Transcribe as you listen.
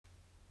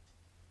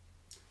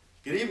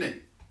Good evening.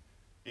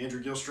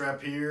 Andrew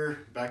Gilstrap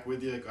here, back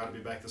with you. Glad to be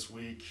back this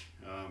week.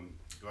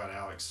 Glad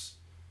Alex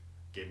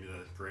gave me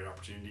the great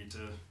opportunity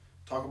to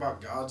talk about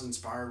God's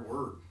inspired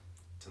word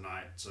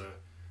tonight. So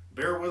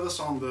bear with us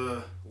on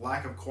the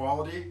lack of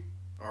quality.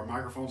 Our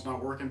microphone's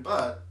not working,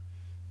 but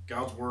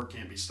God's word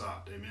can't be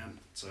stopped. Amen.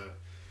 So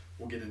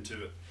we'll get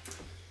into it.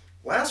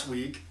 Last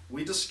week,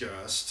 we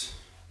discussed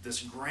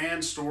this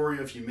grand story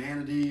of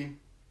humanity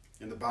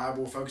in the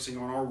Bible, focusing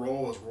on our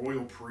role as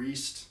royal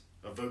priest,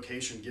 a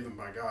vocation given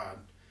by God.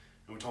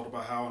 And we talked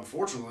about how,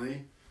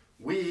 unfortunately,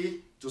 we,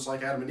 just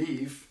like Adam and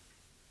Eve,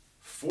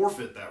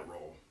 forfeit that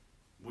role.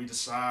 We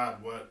decide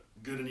what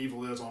good and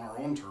evil is on our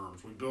own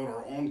terms. We build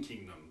our own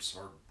kingdoms,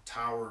 our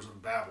towers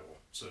of Babel,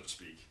 so to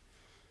speak.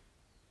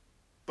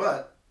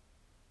 But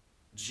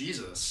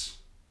Jesus,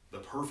 the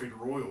perfect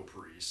royal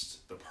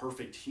priest, the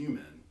perfect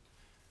human,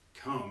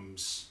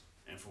 comes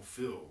and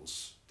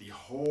fulfills the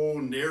whole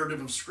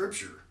narrative of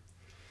Scripture.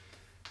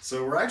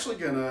 So we're actually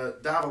going to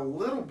dive a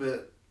little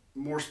bit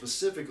more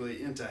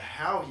specifically into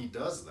how he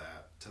does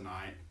that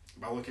tonight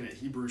by looking at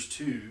Hebrews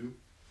 2,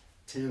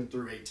 10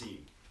 through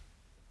 18.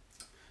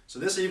 So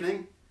this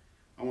evening,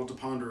 I want to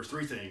ponder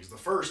three things. The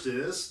first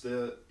is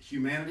the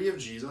humanity of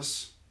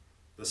Jesus.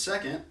 The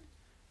second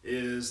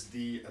is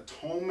the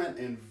atonement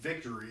and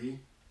victory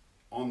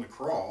on the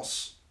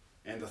cross.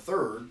 And the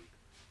third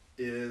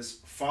is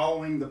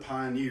following the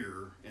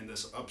pioneer in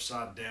this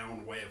upside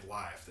down way of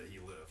life that he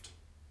lived.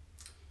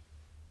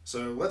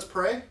 So let's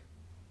pray,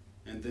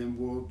 and then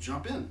we'll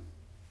jump in.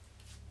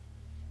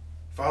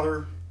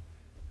 Father,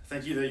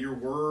 thank you that your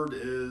word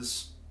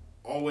is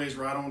always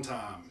right on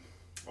time,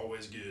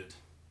 always good.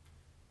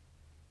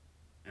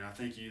 And I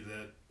thank you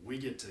that we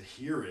get to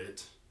hear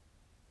it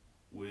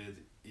with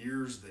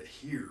ears that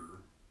hear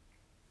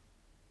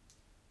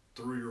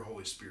through your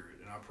Holy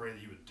Spirit. And I pray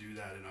that you would do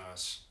that in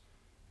us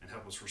and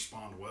help us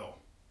respond well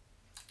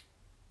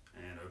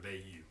and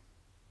obey you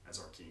as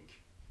our King.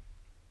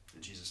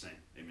 In Jesus' name,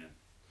 amen.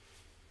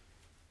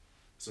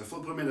 So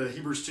flip with me to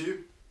Hebrews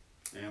 2,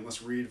 and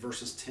let's read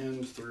verses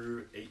 10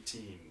 through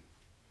 18.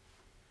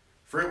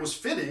 For it was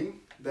fitting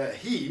that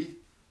he,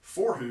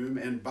 for whom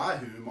and by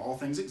whom all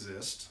things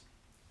exist,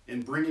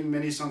 in bringing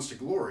many sons to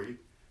glory,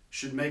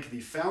 should make the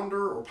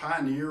founder or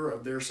pioneer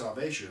of their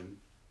salvation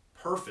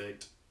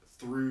perfect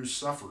through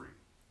suffering.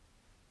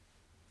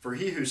 For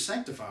he who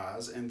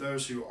sanctifies and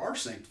those who are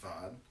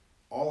sanctified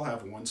all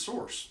have one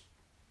source.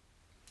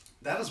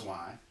 That is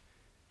why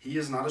he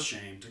is not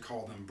ashamed to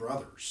call them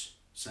brothers,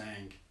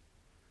 saying,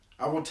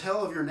 I will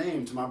tell of your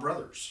name to my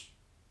brothers.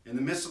 In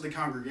the midst of the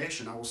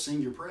congregation I will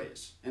sing your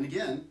praise. And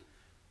again,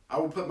 I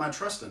will put my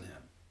trust in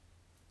him.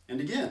 And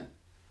again,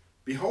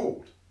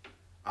 behold,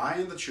 I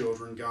and the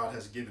children God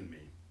has given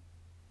me.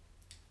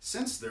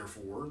 Since,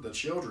 therefore, the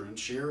children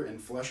share in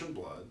flesh and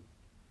blood,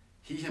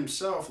 he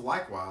himself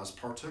likewise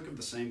partook of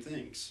the same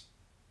things,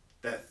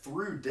 that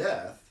through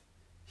death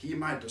he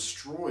might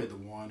destroy the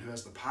one who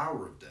has the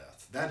power of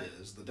death, that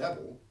is, the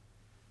devil,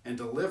 and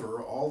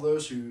deliver all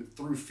those who,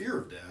 through fear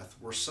of death,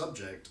 were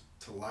subject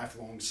to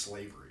lifelong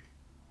slavery.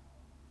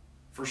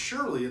 For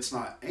surely it's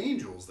not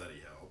angels that he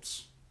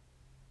helps,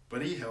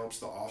 but he helps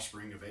the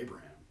offspring of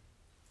Abraham.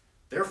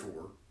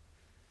 Therefore,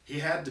 he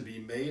had to be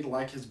made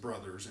like his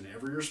brothers in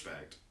every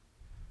respect,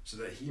 so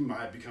that he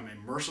might become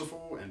a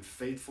merciful and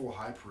faithful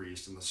high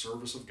priest in the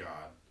service of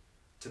God,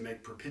 to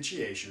make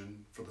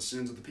propitiation for the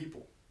sins of the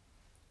people.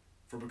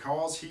 For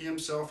because he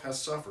himself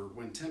has suffered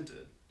when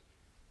tempted,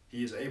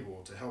 he is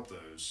able to help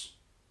those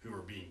who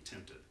are being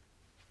tempted.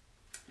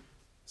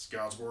 It's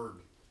God's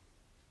word.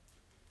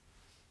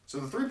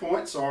 So the 3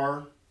 points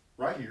are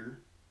right here,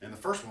 and the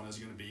first one is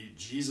going to be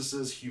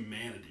Jesus'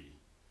 humanity.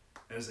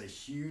 That is a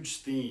huge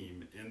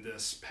theme in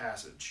this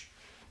passage.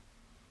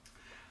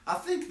 I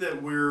think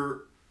that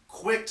we're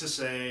quick to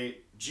say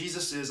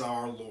Jesus is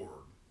our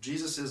Lord.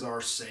 Jesus is our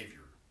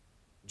Savior.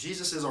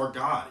 Jesus is our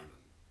God even.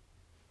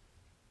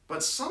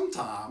 But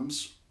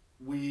sometimes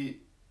we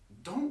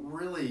don't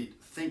really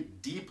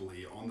think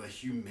deeply on the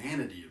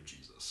humanity of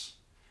Jesus.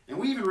 And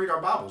we even read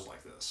our Bibles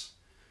like this.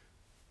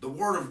 The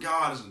Word of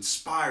God is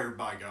inspired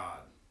by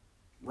God.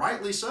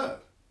 Rightly so.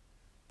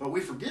 But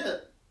we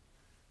forget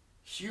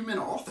human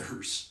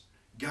authors.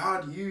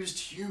 God used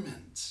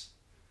humans,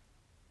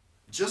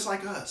 just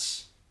like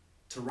us,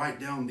 to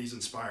write down these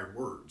inspired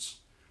words.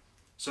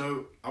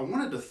 So I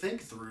wanted to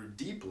think through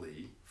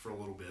deeply for a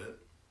little bit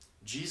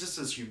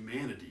Jesus'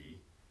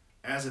 humanity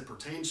as it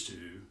pertains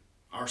to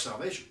our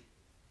salvation.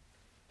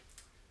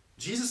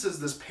 Jesus is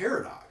this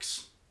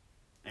paradox,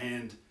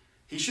 and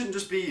he shouldn't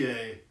just be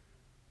a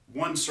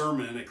one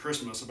sermon at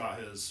Christmas about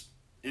his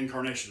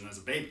incarnation as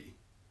a baby,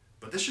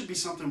 but this should be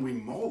something we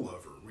mull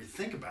over, we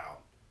think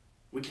about,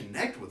 we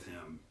connect with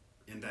him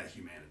in that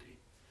humanity.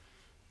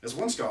 As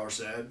one scholar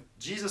said,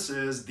 Jesus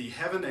is the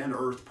heaven and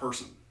earth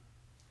person.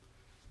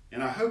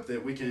 And I hope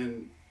that we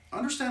can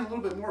understand a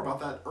little bit more about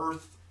that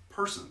earth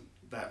person,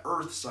 that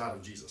earth side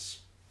of Jesus.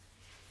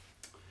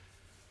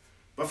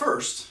 But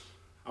first,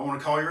 I want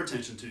to call your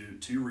attention to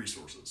two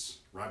resources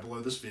right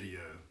below this video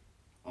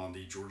on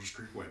the Georges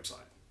Creek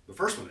website. The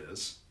first one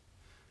is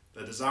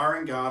the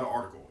Desiring God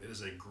article. It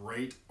is a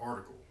great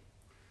article.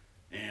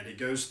 And it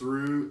goes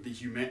through the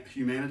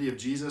humanity of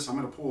Jesus. I'm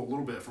going to pull a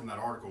little bit from that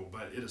article,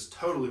 but it is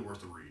totally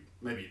worth the read.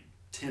 Maybe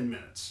 10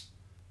 minutes.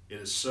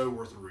 It is so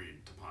worth the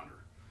read to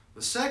ponder.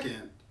 The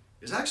second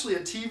is actually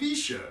a TV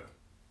show,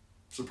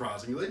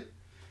 surprisingly.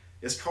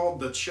 It's called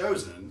The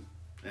Chosen,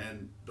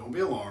 and don't be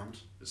alarmed.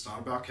 It's not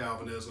about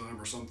Calvinism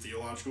or some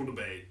theological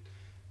debate.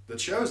 The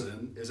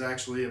Chosen is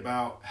actually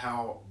about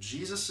how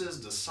Jesus'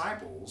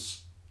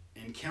 disciples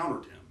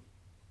encountered him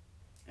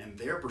and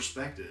their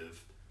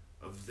perspective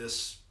of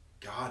this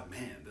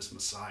God-man, this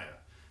Messiah.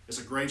 It's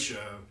a great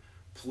show.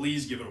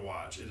 Please give it a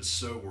watch. It is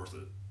so worth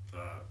it.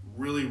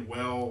 Really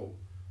well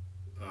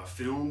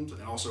filmed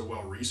and also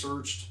well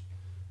researched,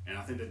 and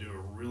I think they do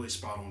a really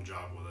spot-on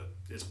job with it.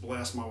 It's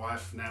blessed my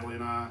wife, Natalie,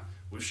 and I.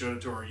 We've showed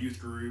it to our youth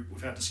group.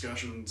 We've had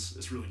discussions.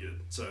 It's really good.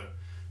 So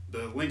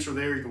the links are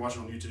there. You can watch it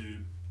on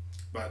YouTube.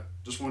 But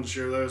just wanted to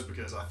share those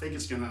because I think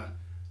it's going to,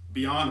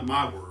 beyond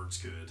my words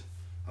could,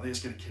 I think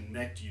it's going to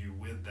connect you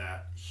with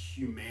that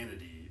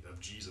humanity of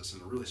Jesus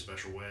in a really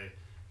special way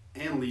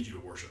and lead you to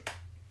worship.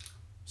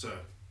 So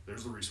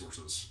there's the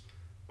resources.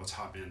 Let's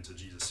hop into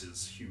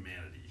Jesus'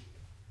 humanity.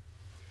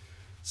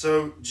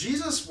 So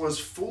Jesus was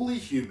fully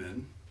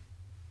human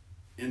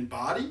in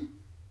body,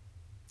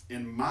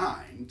 in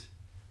mind,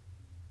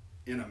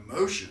 in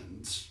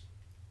emotions,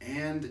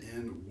 and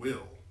in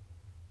will.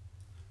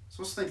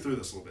 So let's think through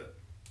this a little bit.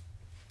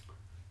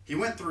 He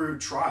went through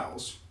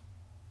trials,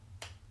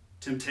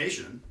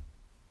 temptation,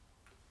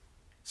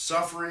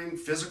 suffering,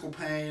 physical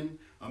pain,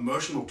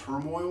 emotional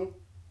turmoil,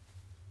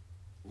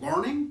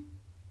 learning,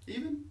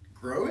 even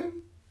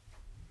growing.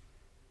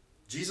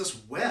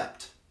 Jesus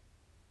wept.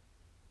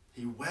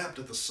 He wept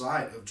at the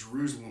sight of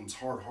Jerusalem's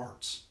hard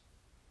hearts.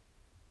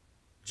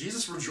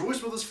 Jesus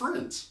rejoiced with his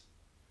friends.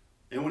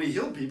 And when he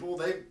healed people,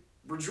 they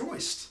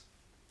rejoiced.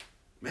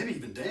 Maybe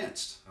even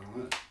danced. I don't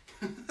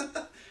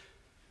know.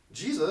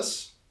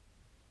 Jesus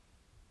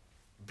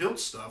built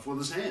stuff with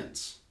his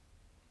hands.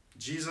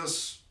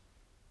 Jesus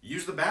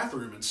used the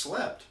bathroom and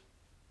slept.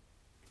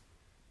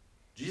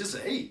 Jesus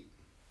ate.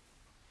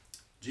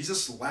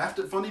 Jesus laughed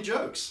at funny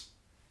jokes.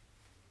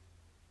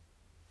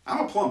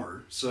 I'm a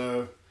plumber,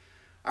 so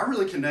I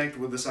really connect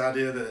with this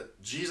idea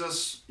that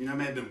Jesus,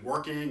 may have been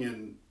working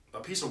and a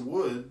piece of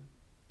wood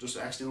just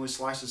accidentally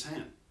sliced his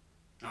hand.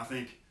 And I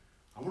think,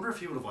 I wonder if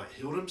he would have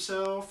healed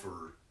himself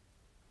or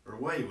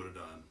what he would have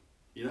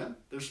done.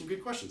 There's some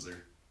good questions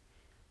there.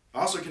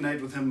 I also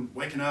connect with him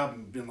waking up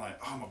and being like,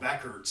 oh, my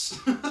back hurts.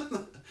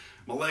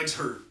 My legs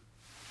hurt.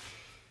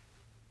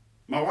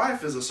 My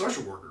wife is a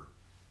social worker.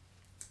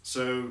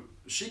 So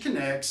she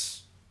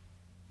connects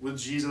with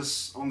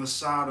Jesus on the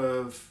side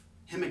of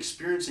him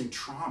experiencing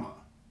trauma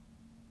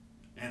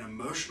and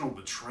emotional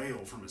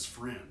betrayal from his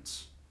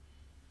friends,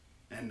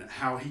 and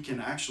how he can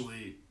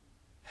actually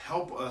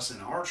help us in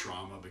our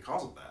trauma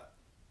because of that.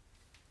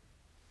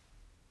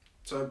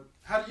 So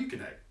how do you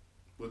connect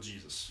with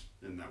Jesus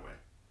in that way?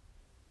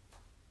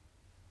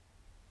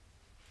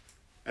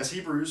 As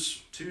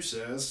Hebrews 2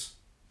 says,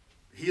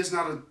 he is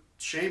not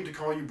ashamed to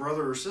call you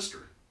brother or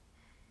sister.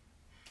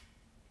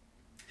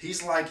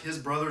 He's like his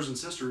brothers and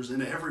sisters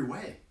in every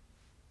way,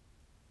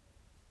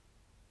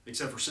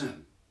 except for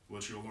sin,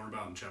 which you'll learn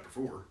about in chapter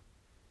 4.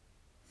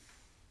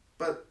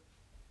 But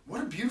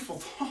what a beautiful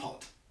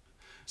thought.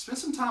 Spend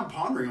some time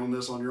pondering on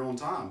this on your own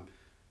time.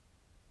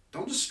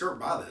 Don't just skirt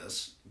by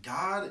this.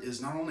 God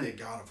is not only a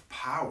God of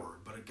power,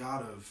 but a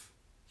God of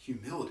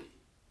humility.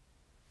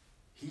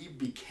 He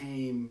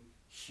became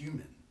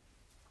human.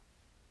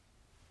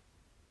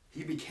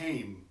 He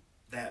became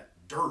that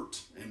dirt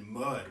and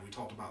mud we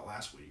talked about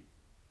last week.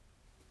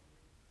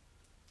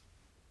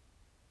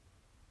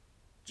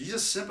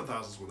 Jesus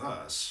sympathizes with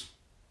us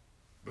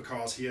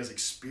because he has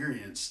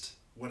experienced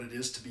what it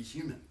is to be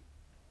human.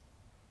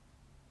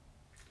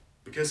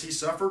 Because he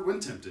suffered when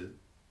tempted,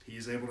 he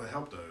is able to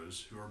help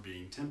those who are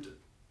being tempted.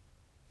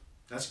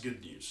 That's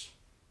good news.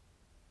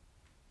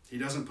 He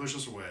doesn't push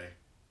us away.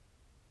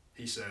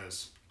 He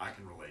says, I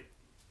can relate.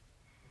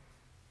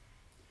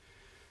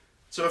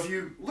 So if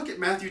you look at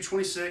Matthew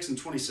 26 and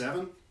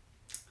 27,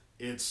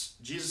 it's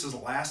Jesus'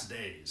 last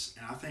days.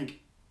 And I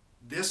think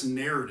this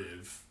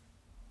narrative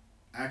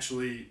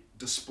actually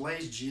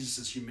displays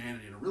Jesus'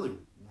 humanity in a really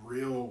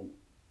real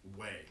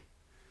way.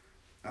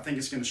 I think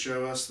it's going to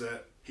show us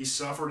that he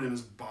suffered in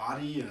his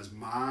body, in his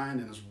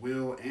mind, in his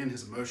will, and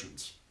his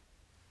emotions.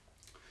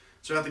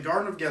 So at the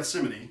Garden of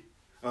Gethsemane,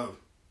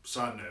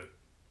 side note,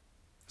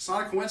 it's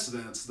not a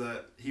coincidence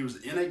that he was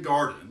in a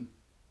garden,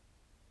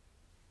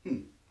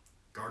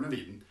 Garden of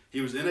Eden,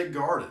 he was in a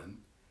garden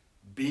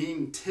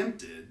being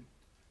tempted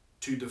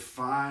to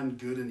define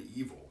good and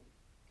evil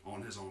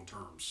on his own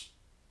terms.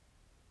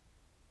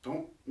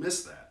 Don't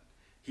miss that.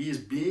 He is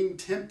being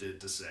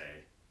tempted to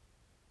say,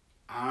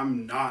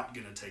 I'm not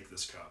going to take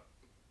this cup.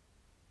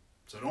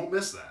 So don't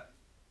miss that.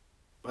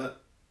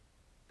 But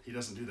he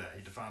doesn't do that.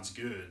 He defines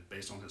good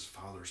based on his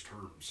Father's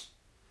terms.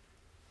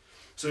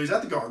 So he's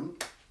at the garden,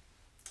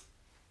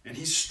 and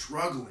he's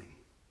struggling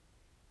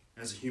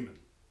as a human.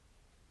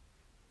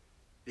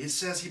 It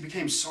says he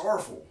became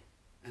sorrowful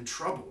and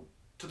troubled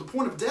to the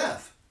point of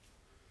death.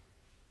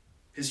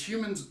 His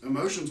human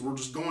emotions were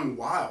just going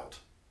wild.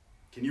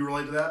 Can you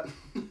relate to that?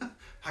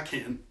 I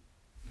can.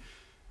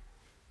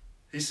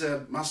 He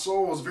said, my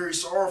soul was very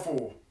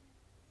sorrowful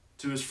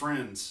to his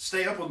friends.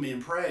 Stay up with me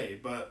and pray.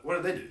 But what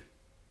did they do?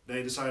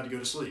 They decided to go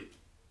to sleep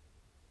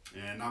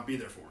and not be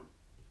there for him.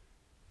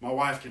 My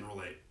wife can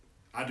relate.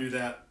 I do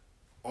that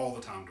all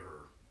the time to her.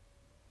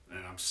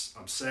 And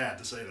I'm sad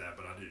to say that,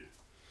 but I do.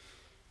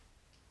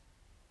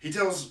 He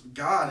tells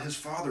God, his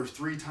Father,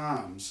 3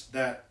 times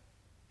that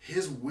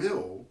his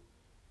will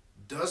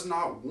does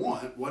not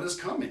want what is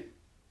coming.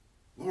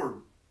 Lord,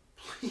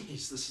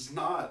 please, this is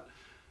not,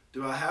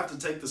 do I have to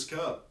take this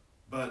cup?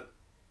 But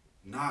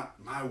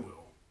not my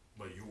will,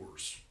 but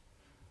yours.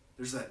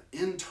 There's that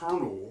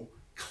internal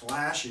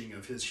clashing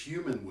of his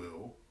human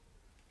will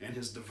and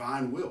his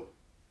divine will.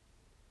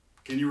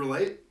 Can you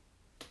relate?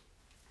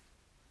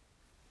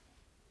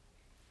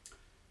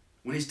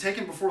 When he's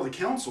taken before the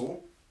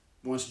council,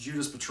 once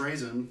Judas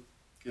betrays him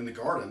in the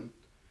garden,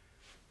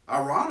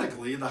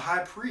 ironically, the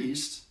high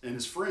priest and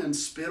his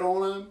friends spit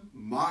on him,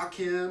 mock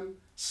him,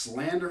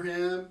 slander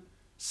him,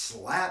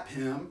 slap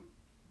him,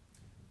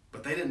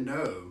 but they didn't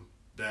know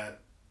that,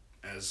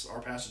 as our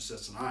passage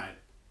says tonight,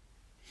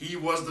 he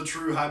was the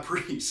true high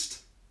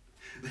priest.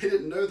 They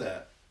didn't know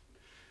that.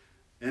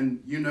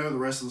 And you know the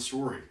rest of the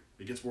story.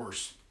 It gets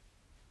worse.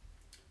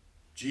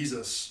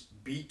 Jesus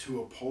beat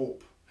to a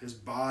pulp, his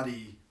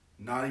body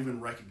not even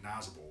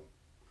recognizable,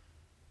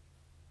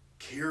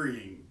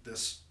 carrying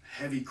this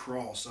heavy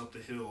cross up the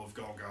hill of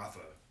Golgotha.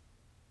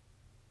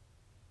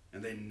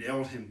 And they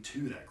nailed him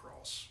to that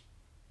cross.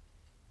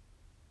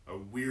 A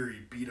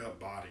weary, beat-up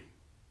body.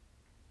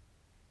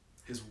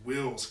 His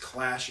wills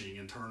clashing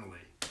internally.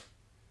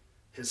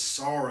 His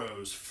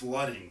sorrows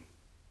flooding.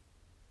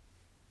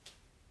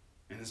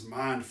 And his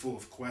mind full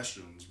of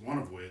questions, one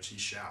of which he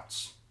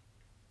shouts.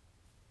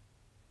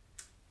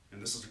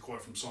 And this is a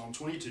quote from Psalm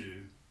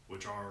 22,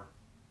 which our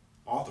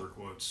author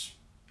quotes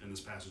in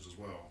this passage as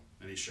well.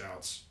 And he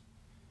shouts,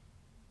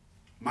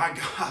 my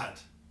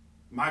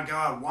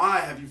God, why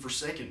have you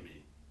forsaken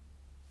me?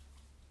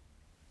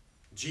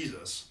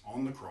 Jesus,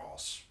 on the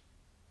cross,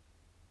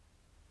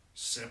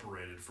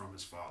 separated from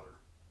his Father.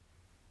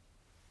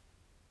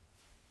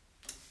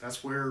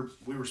 That's where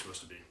we were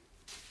supposed to be.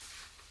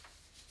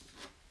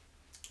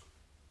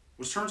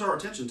 Which turns our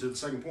attention to the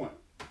second point.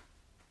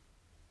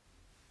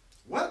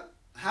 What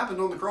happened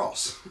on the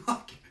cross?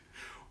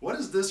 What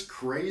is this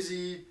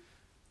crazy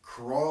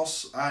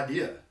cross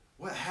idea?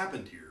 What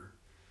happened here?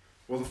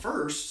 Well, the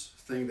first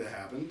thing that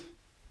happened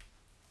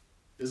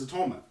is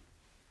atonement.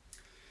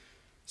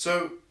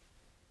 So,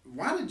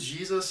 why did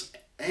Jesus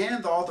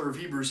and the author of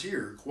Hebrews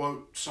here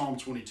quote Psalm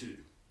 22?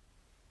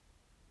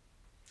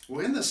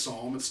 Well, in this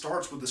psalm, it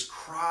starts with this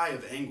cry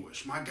of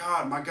anguish. My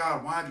God,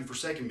 why have you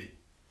forsaken me?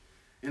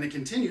 And it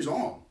continues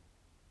on.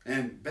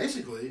 And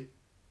basically,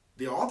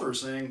 the author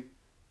is saying,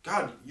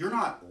 God, you're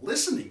not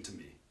listening to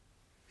me.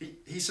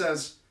 He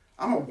says,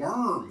 I'm a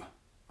worm.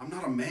 I'm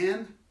not a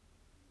man.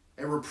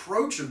 A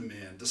reproach of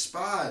men,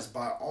 despised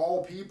by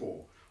all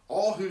people.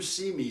 All who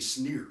see me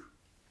sneer.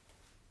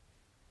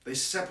 They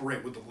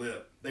separate with the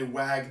lip. They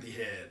wag the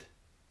head,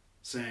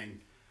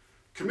 saying,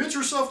 commit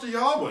yourself to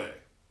Yahweh.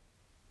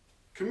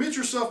 Commit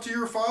yourself to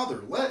your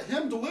Father. Let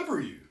him deliver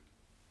you.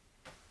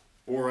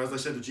 Or, as I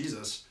said to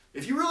Jesus,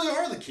 if you really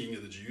are the King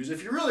of the Jews,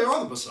 if you really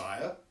are the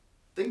Messiah,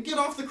 then get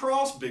off the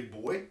cross, big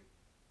boy.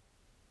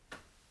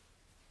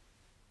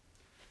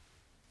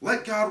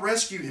 Let God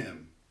rescue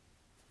him.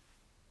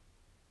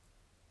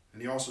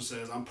 And he also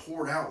says, I'm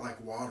poured out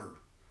like water.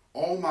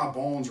 All my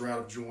bones are out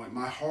of joint.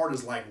 My heart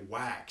is like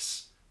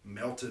wax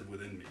melted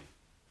within me.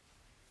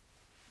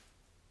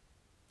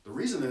 The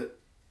reason it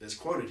is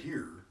quoted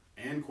here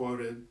and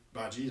quoted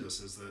by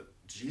Jesus is that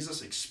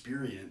Jesus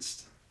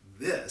experienced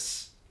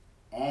this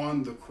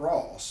on the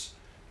cross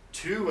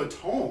to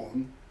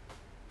atone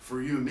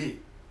for you and me.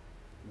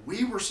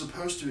 We were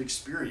supposed to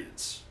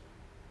experience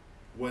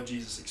what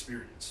Jesus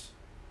experienced.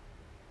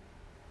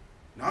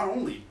 Not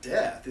only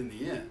death in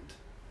the end,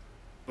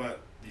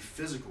 but the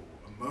physical,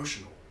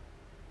 emotional,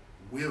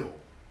 will,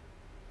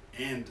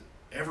 and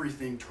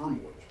everything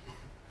turmoil.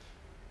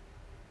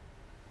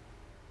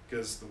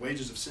 Because the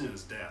wages of sin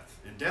is death.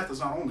 And death is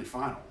not only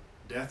final.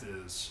 Death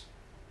is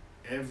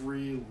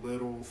every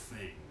little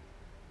thing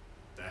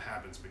that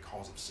happens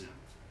because of sin.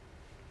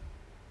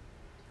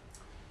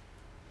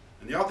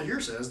 And the author here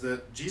says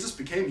that Jesus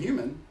became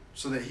human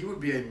so that he would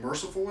be a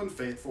merciful and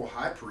faithful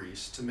high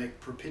priest to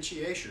make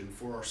propitiation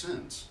for our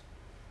sins.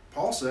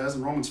 Paul says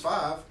in Romans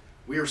 5,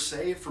 we are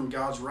saved from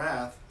God's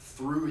wrath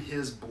through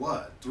his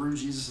blood, through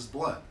Jesus'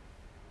 blood.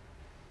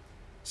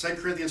 2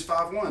 Corinthians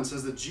 5:1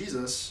 says that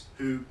Jesus,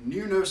 who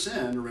knew no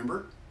sin,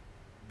 remember,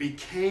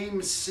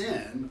 became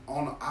sin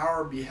on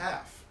our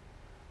behalf.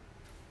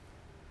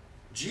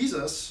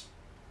 Jesus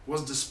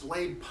was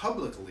displayed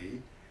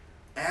publicly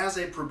as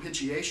a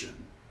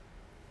propitiation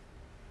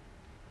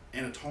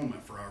and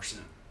atonement for our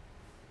sin.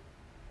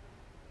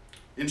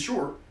 In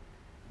short,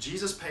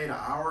 Jesus paid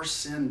our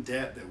sin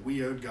debt that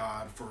we owed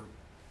God for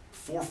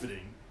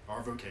forfeiting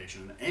our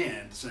vocation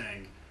and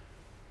saying,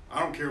 I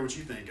don't care what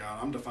you think, God,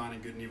 I'm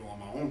defining good and evil on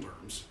my own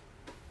terms.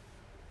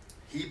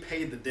 He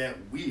paid the debt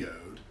we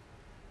owed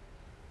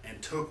and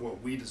took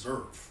what we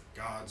deserve,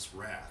 God's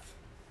wrath.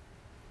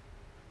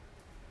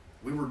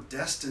 We were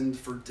destined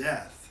for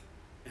death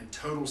and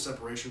total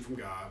separation from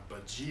God,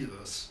 but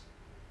Jesus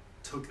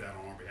took that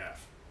on our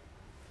behalf.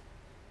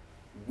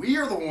 We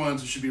are the ones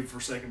who should be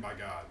forsaken by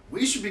God.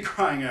 We should be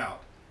crying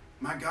out,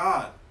 my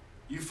God,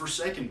 you've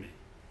forsaken me.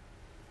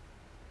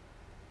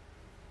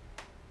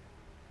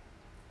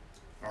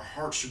 Our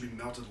hearts should be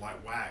melted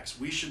like wax.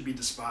 We should be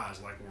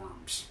despised like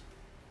worms.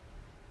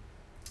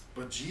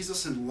 But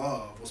Jesus in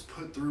love was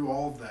put through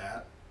all of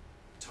that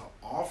to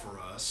offer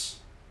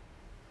us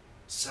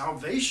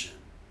salvation.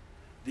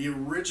 The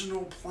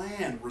original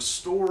plan,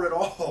 restore it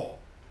all.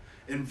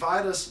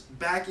 Invite us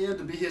back in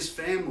to be his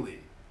family.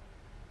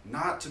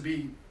 Not to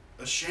be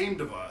ashamed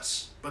of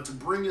us, but to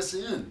bring us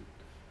in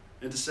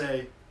and to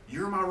say,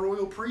 you're my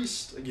royal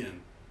priest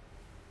again.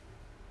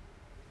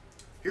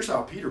 Here's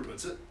how Peter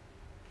puts it.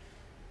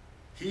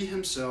 He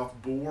himself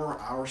bore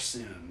our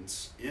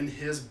sins in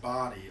his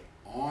body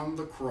on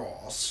the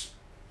cross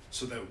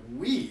so that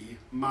we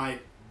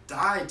might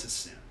die to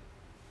sin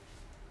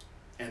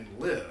and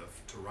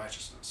live to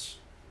righteousness.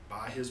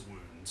 By his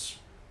wounds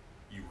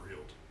you were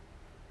healed.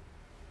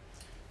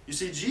 You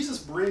see, Jesus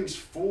brings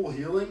full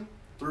healing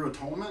through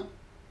atonement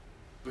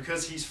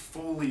because he's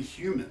fully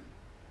human.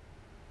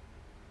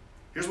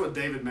 Here's what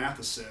David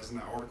Mathis says in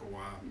that article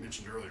I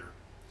mentioned earlier.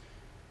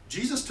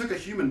 Jesus took a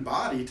human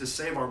body to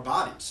save our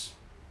bodies.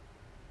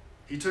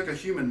 He took a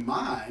human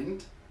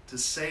mind to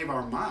save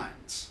our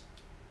minds.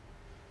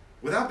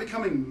 Without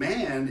becoming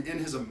man in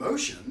his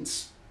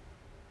emotions,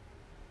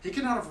 he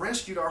could not have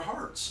rescued our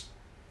hearts.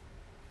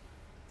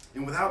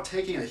 And without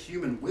taking a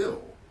human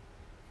will,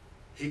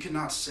 he could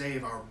not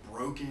save our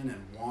broken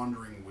and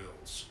wandering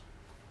wills.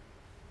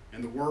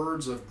 In the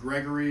words of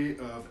Gregory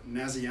of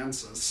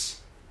Nazianzus,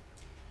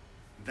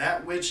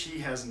 that which he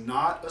has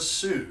not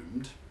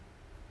assumed,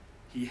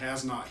 he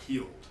has not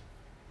healed.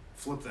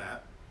 Flip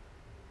that.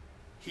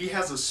 He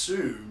has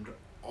assumed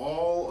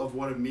all of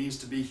what it means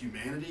to be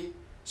humanity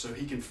so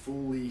he can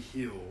fully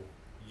heal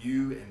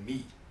you and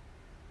me.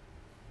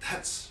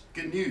 That's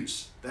good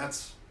news.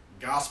 That's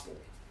gospel.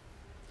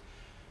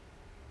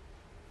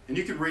 And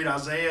you could read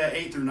Isaiah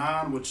 8 through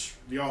 9, which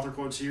the author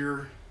quotes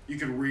here. You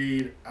could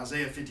read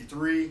Isaiah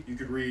 53. You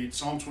could read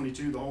Psalm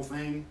 22, the whole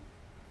thing.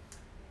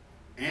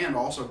 And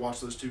also watch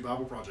those 2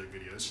 Bible Project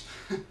videos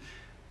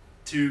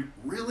to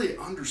really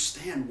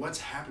understand what's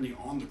happening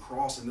on the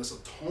cross in this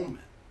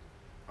atonement.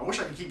 I wish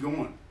I could keep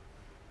going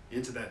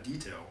into that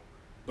detail,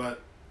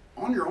 but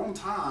on your own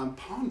time,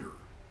 ponder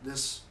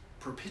this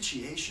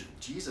propitiation,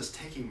 Jesus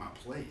taking my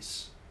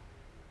place,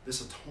 this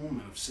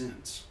atonement of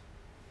sins.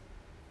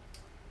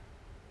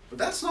 But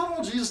that's not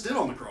all Jesus did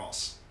on the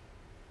cross.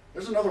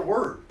 There's another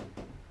word.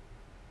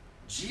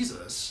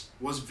 Jesus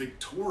was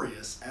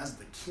victorious as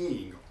the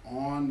king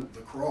on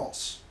the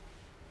cross.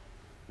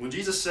 When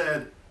Jesus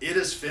said, "It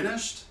is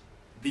finished,"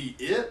 the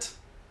 "it"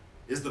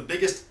 is the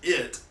biggest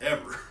 "it"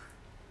 ever.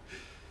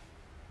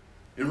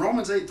 In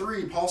Romans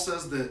 8:3, Paul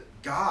says that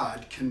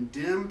God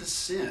condemned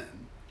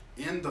sin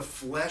in the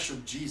flesh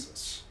of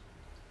Jesus.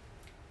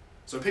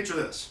 So picture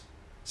this.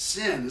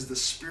 Sin is the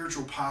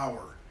spiritual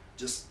power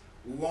just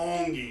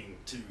longing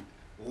to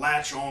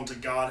latch on to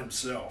God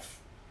himself.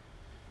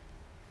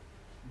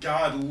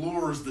 God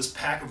lures this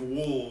pack of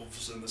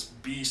wolves and this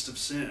beast of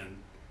sin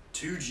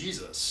to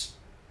Jesus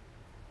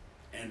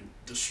and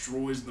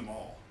destroys them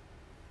all.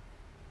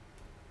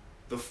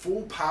 The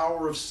full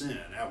power of sin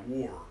at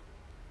war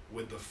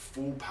with the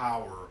full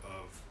power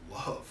of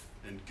love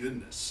and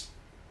goodness.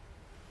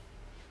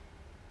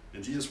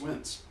 And Jesus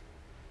wins.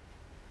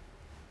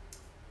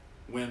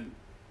 When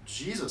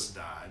Jesus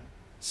died,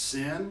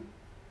 sin,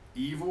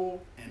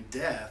 evil, and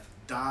death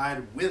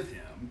died with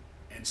him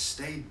and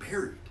stayed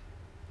buried.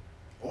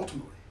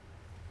 Ultimately,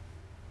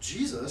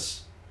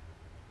 Jesus,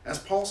 as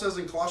Paul says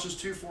in Colossians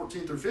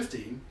 2:14 through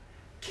 15,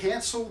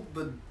 canceled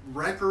the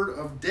record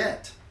of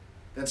debt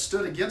that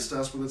stood against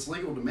us with its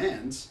legal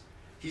demands.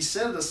 He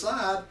set it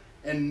aside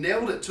and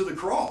nailed it to the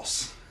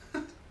cross.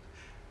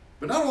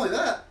 But not only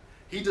that,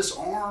 he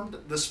disarmed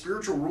the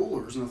spiritual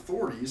rulers and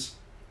authorities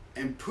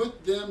and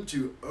put them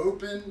to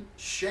open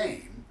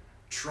shame,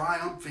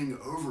 triumphing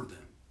over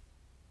them.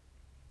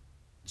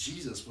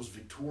 Jesus was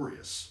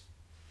victorious.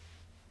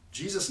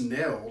 Jesus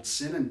nailed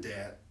sin and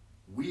debt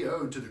we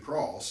owed to the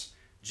cross.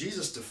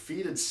 Jesus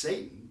defeated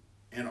Satan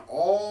and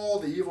all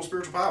the evil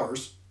spiritual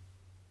powers,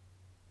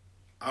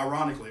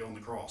 ironically, on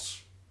the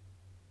cross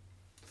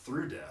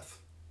through death.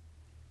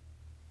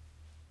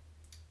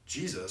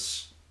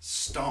 Jesus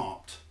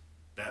stomped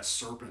that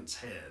serpent's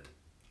head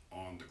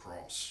on the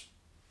cross.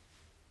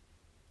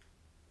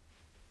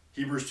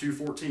 Hebrews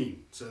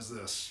 2:14 says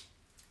this,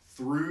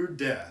 "Through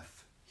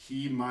death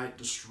he might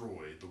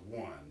destroy the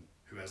one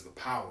who has the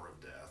power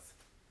of death,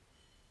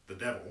 the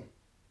devil,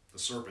 the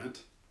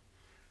serpent.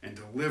 and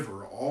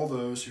deliver all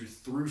those who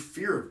through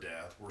fear of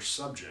death were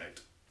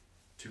subject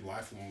to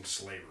lifelong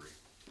slavery.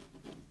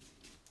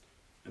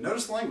 And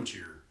notice the language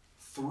here,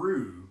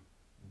 through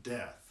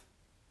death.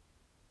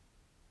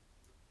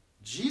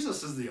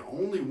 Jesus is the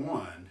only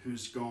one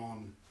who's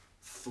gone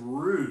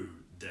through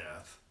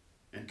death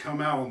and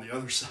come out on the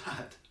other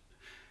side.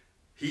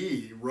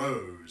 He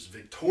rose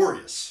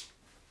victorious.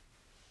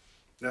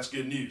 That's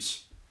good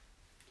news.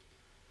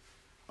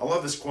 I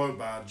love this quote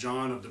by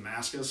John of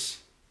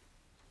Damascus.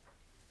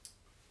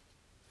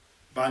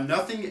 By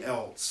nothing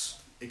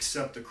else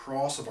except the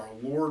cross of our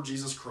Lord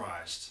Jesus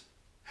Christ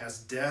has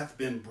death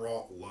been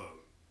brought low.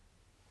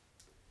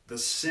 The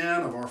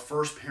sin of our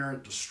first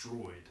parent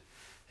destroyed,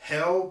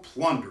 hell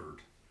plundered,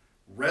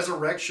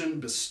 resurrection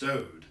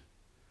bestowed,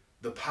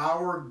 the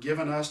power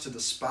given us to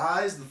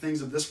despise the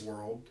things of this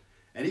world,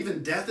 and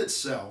even death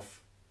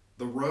itself,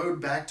 the road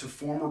back to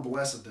former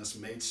blessedness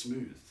made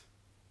smooth.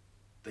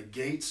 The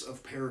gates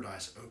of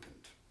paradise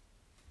opened.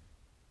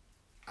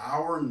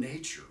 Our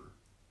nature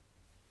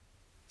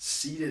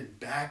seated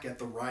back at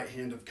the right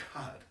hand of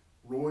God,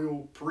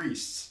 royal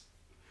priests.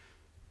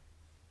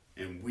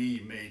 And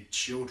we made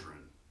children,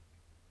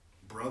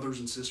 brothers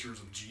and sisters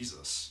of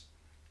Jesus,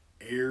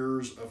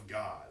 heirs of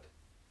God.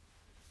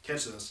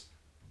 Catch this.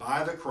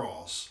 By the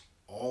cross,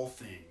 all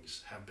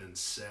things have been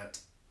set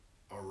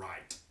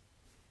aright.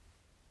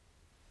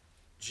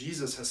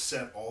 Jesus has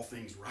set all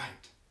things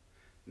right.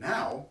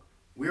 Now,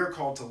 we are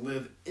called to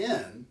live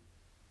in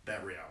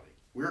that reality.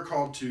 We are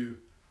called to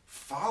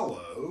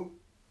follow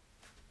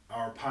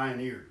our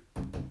pioneer.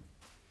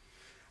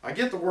 I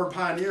get the word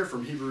pioneer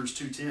from Hebrews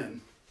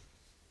 2:10. It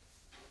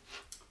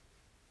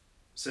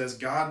says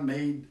God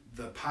made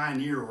the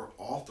pioneer or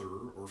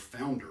author or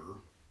founder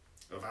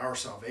of our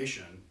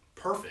salvation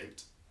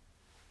perfect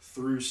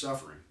through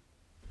suffering.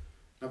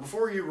 Now,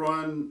 before you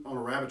run on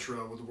a rabbit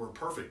trail with the word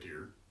perfect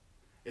here,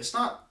 it's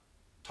not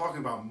talking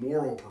about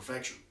moral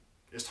perfection.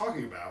 It's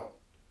talking about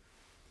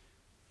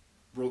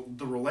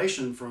the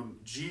relation from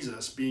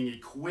Jesus being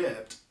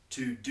equipped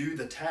to do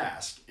the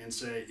task and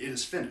say, it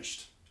is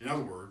finished. In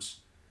other words,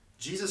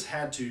 Jesus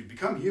had to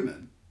become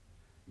human,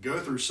 go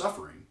through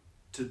suffering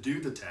to do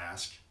the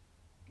task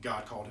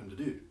God called him to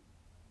do.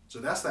 So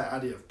that's that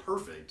idea of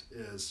perfect,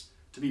 is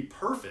to be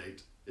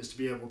perfect is to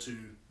be able to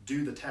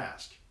do the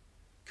task,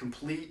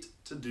 complete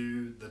to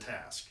do the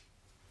task.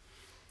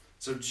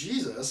 So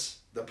Jesus,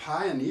 the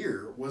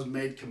pioneer, was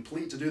made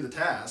complete to do the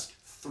task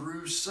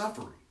through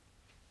suffering.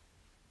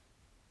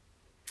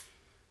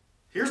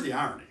 Here's the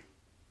irony.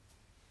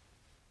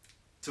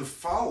 To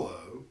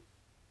follow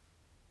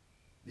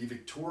the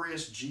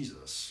victorious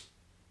Jesus,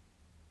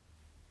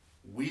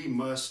 we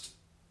must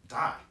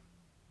die.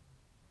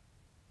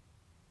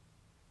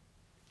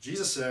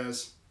 Jesus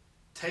says,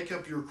 take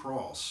up your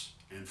cross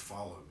and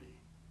follow me.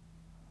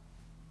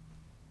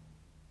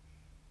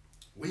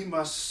 We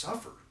must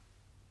suffer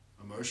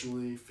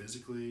emotionally,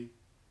 physically,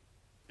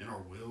 in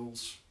our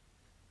wills,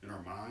 in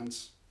our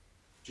minds.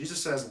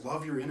 Jesus says,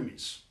 love your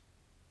enemies.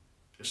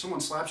 If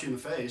someone slaps you in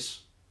the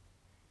face,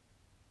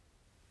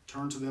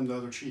 turn to them the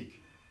other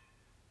cheek.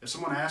 If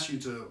someone asks you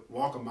to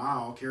walk a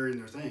mile carrying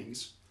their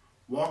things,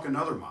 walk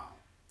another mile.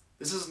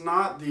 This is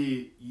not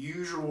the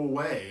usual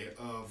way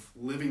of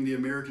living the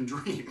American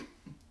dream.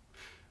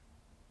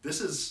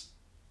 This is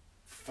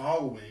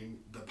following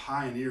the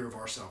pioneer of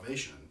our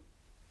salvation,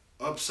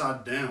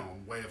 upside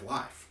down way of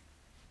life.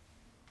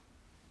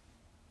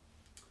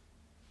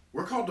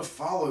 We're called to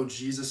follow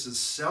Jesus'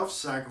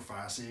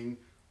 self-sacrificing,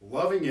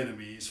 loving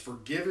enemies,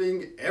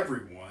 forgiving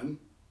everyone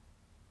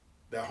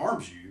that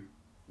harms you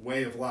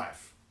way of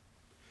life.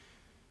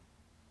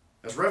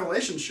 As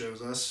Revelation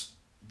shows us,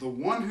 the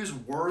one who's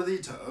worthy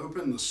to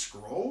open the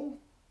scroll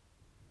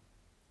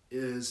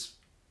is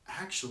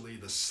actually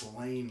the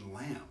slain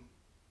lamb.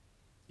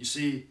 You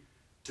see,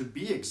 to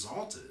be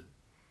exalted,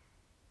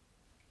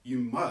 you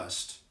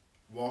must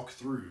walk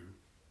through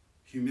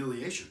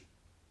humiliation.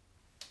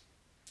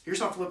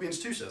 Here's how Philippians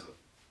 2 says it.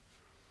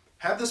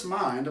 Have this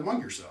mind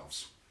among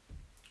yourselves,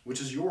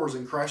 which is yours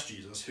in Christ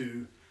Jesus,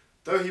 who,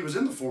 though he was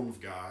in the form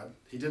of God,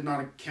 he did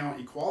not account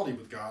equality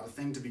with God a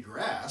thing to be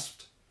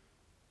grasped,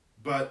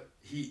 but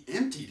he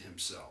emptied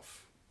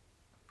himself.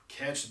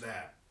 Catch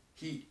that.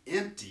 He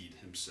emptied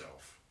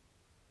himself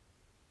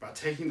by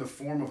taking the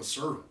form of a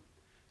servant,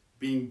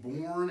 being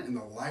born in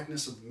the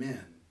likeness of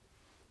men,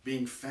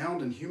 being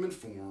found in human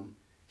form.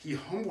 He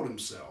humbled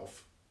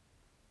himself,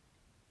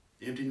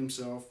 emptied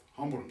himself,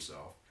 humbled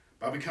himself,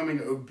 by becoming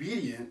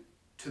obedient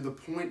to the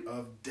point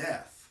of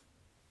death.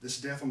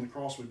 This death on the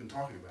cross we've been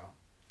talking about.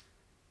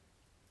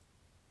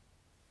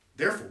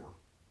 Therefore,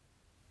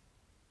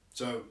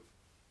 so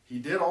he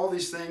did all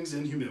these things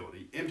in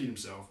humility, emptied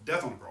himself,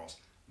 death on the cross.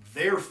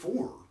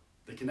 Therefore,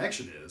 the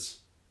connection is,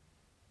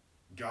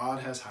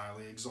 God has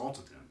highly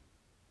exalted him.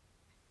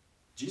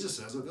 Jesus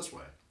says it this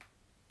way.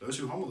 Those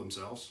who humble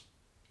themselves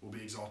will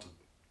be exalted.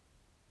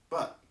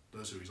 But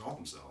those who exalt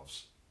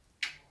themselves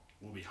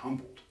will be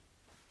humbled.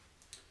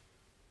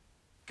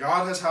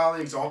 God has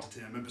highly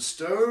exalted him and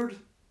bestowed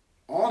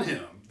on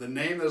him the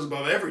name that is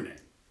above every name.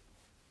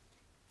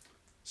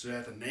 So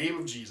at the name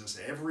of Jesus,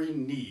 every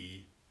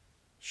knee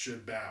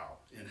should bow.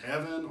 In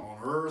heaven, on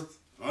earth,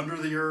 under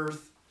the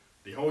earth,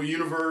 the whole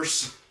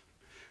universe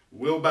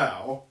will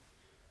bow,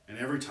 and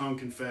every tongue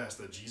confess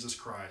that Jesus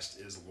Christ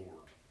is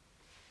Lord.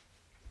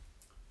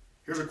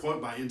 Here's a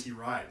quote by N.T.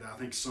 Wright that I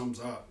think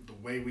sums up the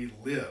way we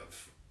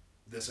live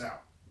this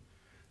out.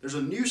 There's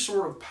a new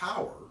sort of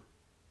power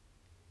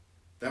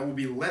that will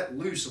be let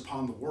loose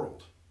upon the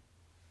world.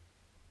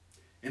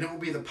 And it will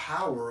be the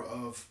power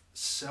of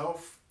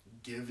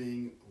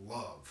self-giving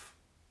love.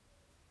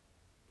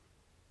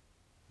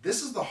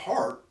 This is the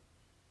heart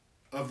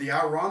of the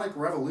ironic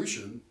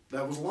revolution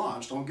that was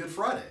launched on Good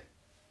Friday.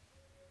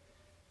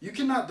 You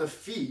cannot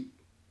defeat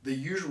the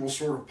usual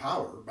sort of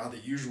power by the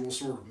usual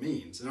sort of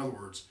means. In other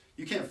words,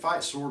 you can't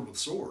fight sword with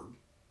sword.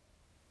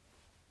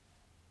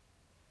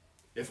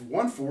 If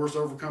one force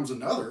overcomes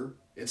another,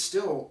 it's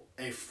still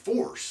a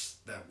force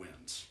that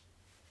wins.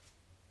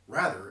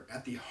 Rather,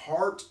 at the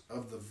heart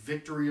of the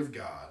victory of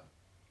God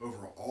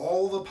over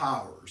all the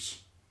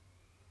powers,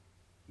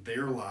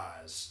 there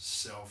lies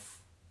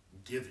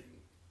self-giving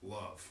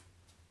love,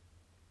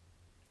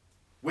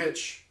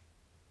 which,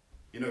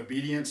 in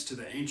obedience to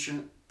the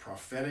ancient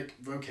prophetic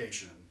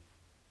vocation,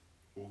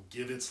 will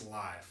give its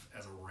life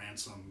as a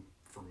ransom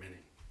for many.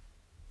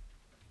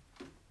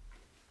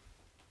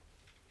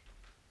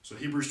 So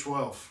Hebrews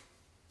 12,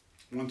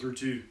 1 through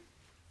 2.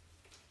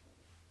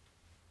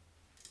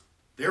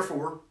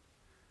 Therefore,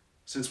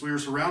 since we are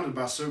surrounded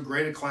by so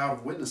great a cloud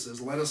of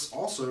witnesses, let us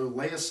also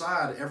lay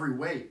aside every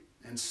weight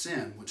and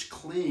sin which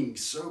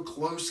clings so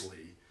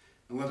closely,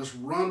 and let us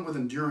run with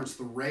endurance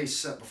the race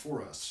set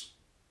before us,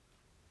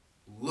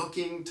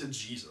 looking to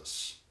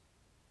Jesus,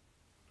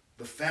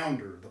 the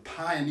founder, the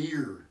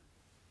pioneer,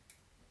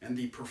 and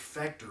the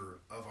perfecter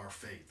of our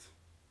faith,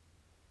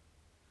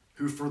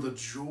 who for the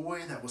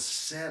joy that was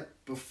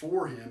set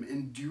before him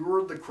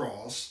endured the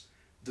cross,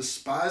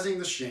 despising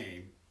the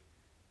shame,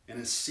 and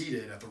is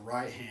seated at the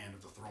right hand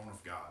of the throne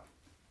of God.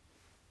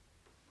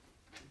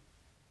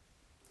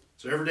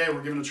 So every day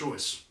we're given a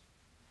choice.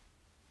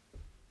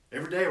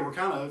 Every day we're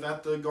kind of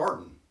at the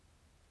garden,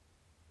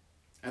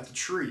 at the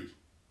tree,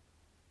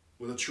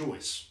 with a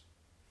choice.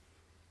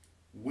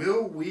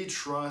 Will we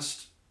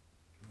trust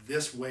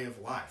this way of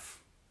life?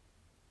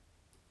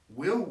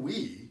 Will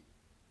we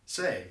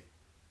say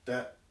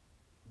that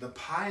the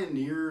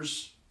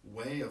pioneer's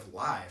way of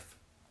life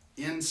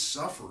in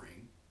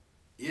suffering,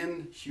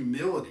 in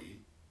humility,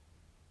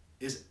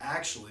 is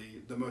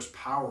actually the most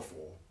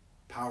powerful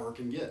power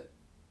can get?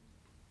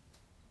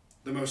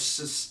 The most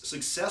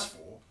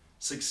successful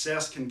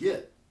success can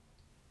get?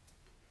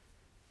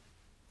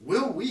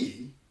 Will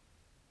we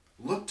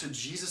look to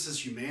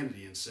Jesus'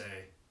 humanity and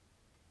say,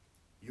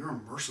 you're a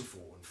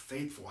merciful and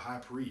faithful high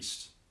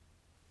priest.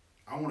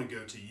 I want to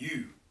go to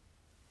you,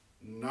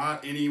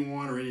 not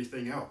anyone or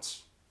anything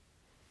else.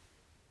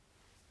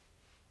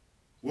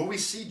 Will we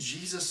see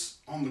Jesus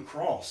on the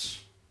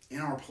cross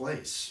in our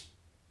place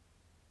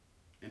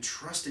and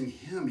trusting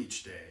him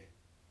each day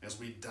as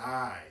we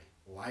die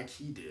like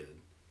he did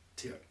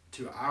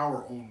to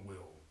our own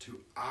will, to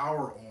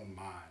our own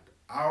mind,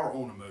 our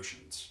own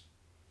emotions,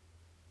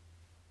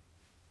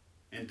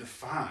 and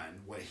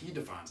define what he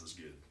defines as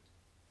good?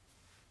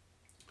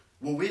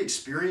 Will we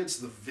experience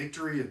the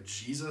victory of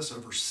Jesus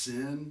over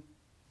sin,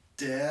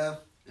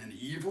 death, and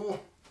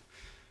evil,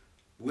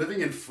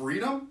 living in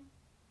freedom,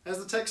 as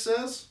the text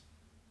says,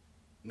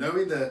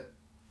 knowing that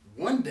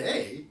one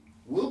day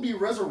we'll be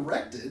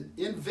resurrected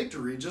in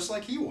victory just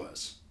like he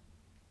was,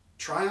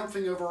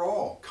 triumphing over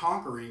all,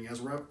 conquering, as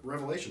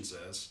Revelation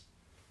says,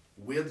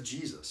 with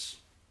Jesus?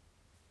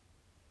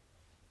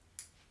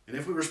 And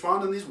if we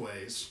respond in these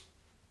ways,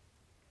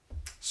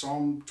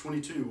 Psalm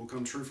 22 will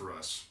come true for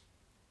us.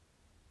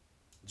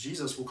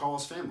 Jesus will call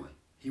us family.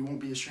 He won't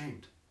be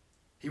ashamed.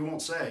 He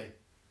won't say,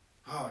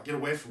 oh, get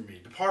away from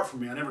me. Depart from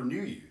me. I never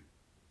knew you.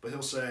 But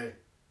he'll say,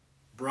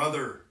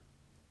 brother,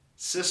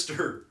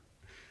 sister,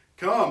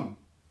 come.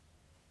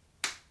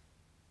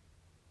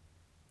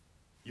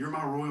 You're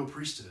my royal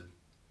priesthood.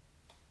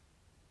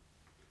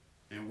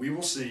 And we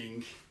will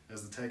sing,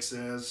 as the text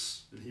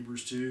says in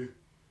Hebrews 2,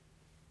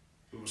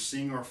 we will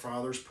sing our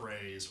Father's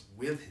praise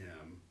with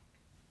him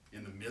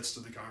in the midst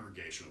of the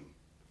congregation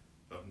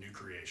of new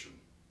creation.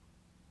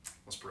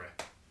 Let's pray.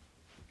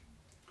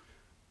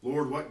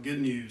 Lord, what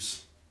good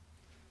news.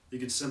 You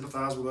can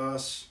sympathize with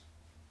us.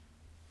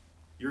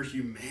 Your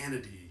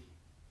humanity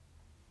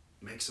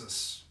makes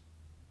us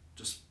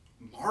just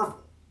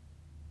marvel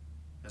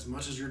as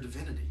much as your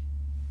divinity.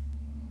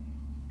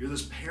 You're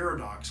this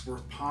paradox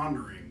worth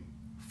pondering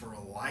for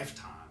a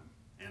lifetime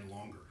and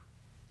longer.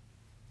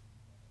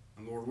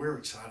 And Lord, we're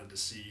excited to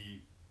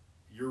see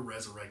your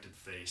resurrected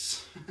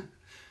face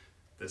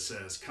that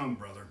says, come,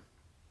 brother,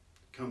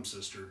 come,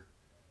 sister,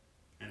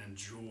 and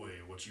enjoy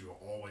what you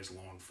always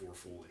longed for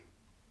fully.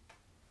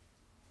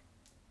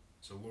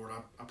 So Lord,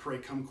 I pray,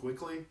 come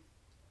quickly.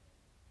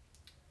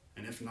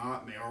 And if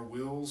not, may our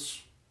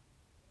wills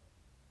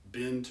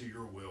bend to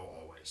your will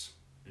always.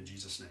 In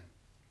Jesus' name,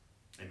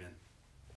 amen.